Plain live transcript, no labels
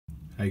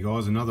Hey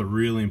guys, another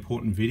really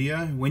important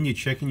video. When you're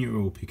checking your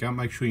oil pickup,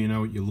 make sure you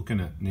know what you're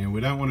looking at. Now,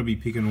 we don't want to be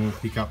picking oil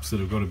pickups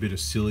that have got a bit of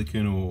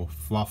silicone or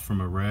fluff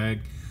from a rag,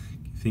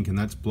 thinking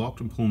that's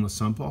blocked and pulling the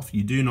sump off.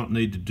 You do not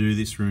need to do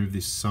this, remove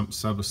this sump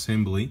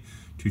sub-assembly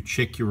to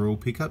check your oil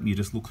pickup. You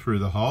just look through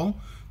the hole.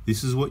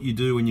 This is what you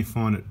do when you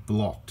find it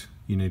blocked.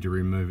 You need to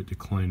remove it to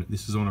clean it.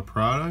 This is on a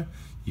Prado.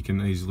 You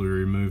can easily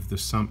remove the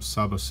sump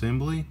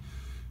sub-assembly.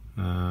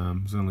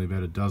 There's only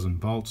about a dozen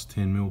bolts,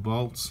 10mm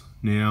bolts.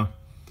 Now,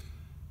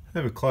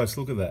 have a close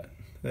look at that.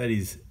 That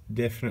is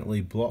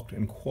definitely blocked,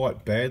 and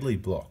quite badly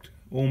blocked,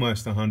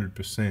 almost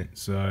 100%.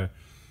 So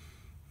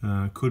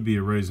could be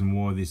a reason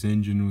why this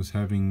engine was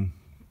having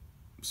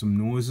some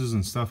noises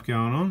and stuff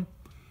going on.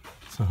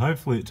 So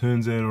hopefully it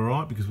turns out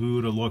alright, because we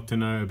would have liked to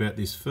know about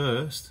this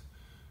first.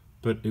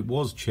 But it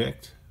was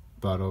checked,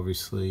 but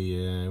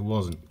obviously it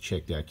wasn't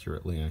checked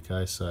accurately.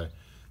 Okay, so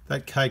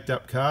that caked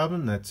up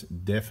carbon, that's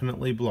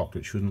definitely blocked.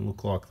 It shouldn't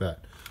look like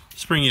that.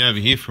 Let's bring you over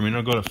here for a minute.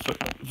 I've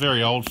got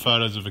very old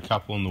photos of a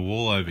couple on the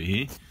wall over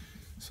here.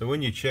 So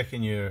when you're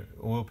checking your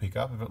oil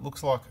pickup, if it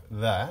looks like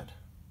that,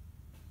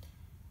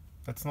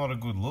 that's not a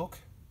good look.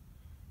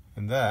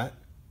 And that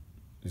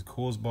is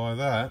caused by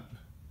that,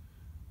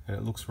 and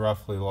it looks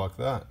roughly like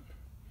that.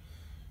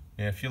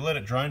 Now, if you let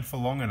it drain for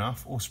long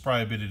enough, or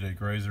spray a bit of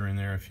degreaser in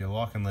there if you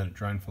like and let it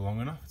drain for long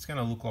enough, it's going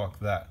to look like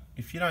that.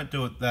 If you don't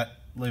do it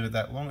leave it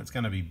that long, it's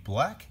going to be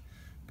black,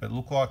 but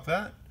look like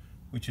that,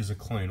 which is a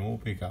clean oil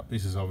pickup.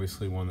 This is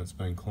obviously one that's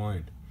been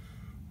cleaned.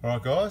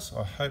 Alright guys,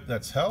 I hope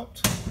that's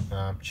helped.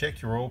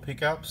 Check your oil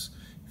pickups.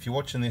 If you're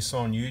watching this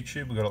on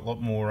YouTube, we've got a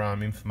lot more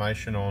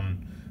information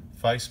on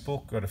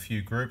Facebook. Got a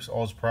few groups.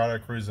 Oz Prado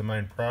Crew is the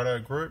main Prado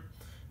group,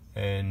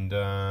 and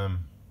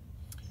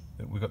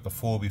we've got the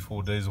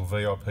 4x4 Diesel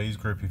VIPs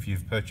group. If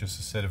you've purchased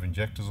a set of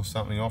injectors or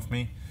something off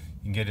me,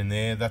 you can get in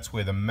there. That's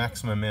where the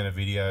maximum amount of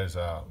videos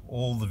are.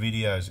 All the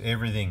videos,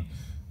 everything,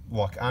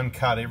 like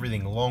uncut,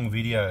 everything, long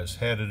videos,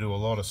 how to do a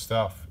lot of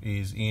stuff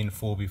is in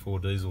 4x4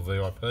 Diesel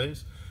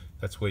VIPs.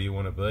 That's where you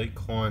want to be,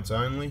 clients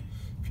only.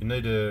 If you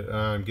need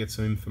to get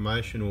some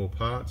information or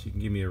parts, you can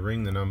give me a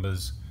ring. The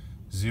number's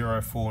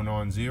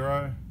 0490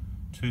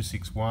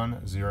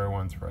 261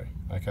 013.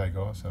 Okay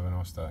guys, have a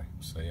nice day.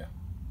 See ya.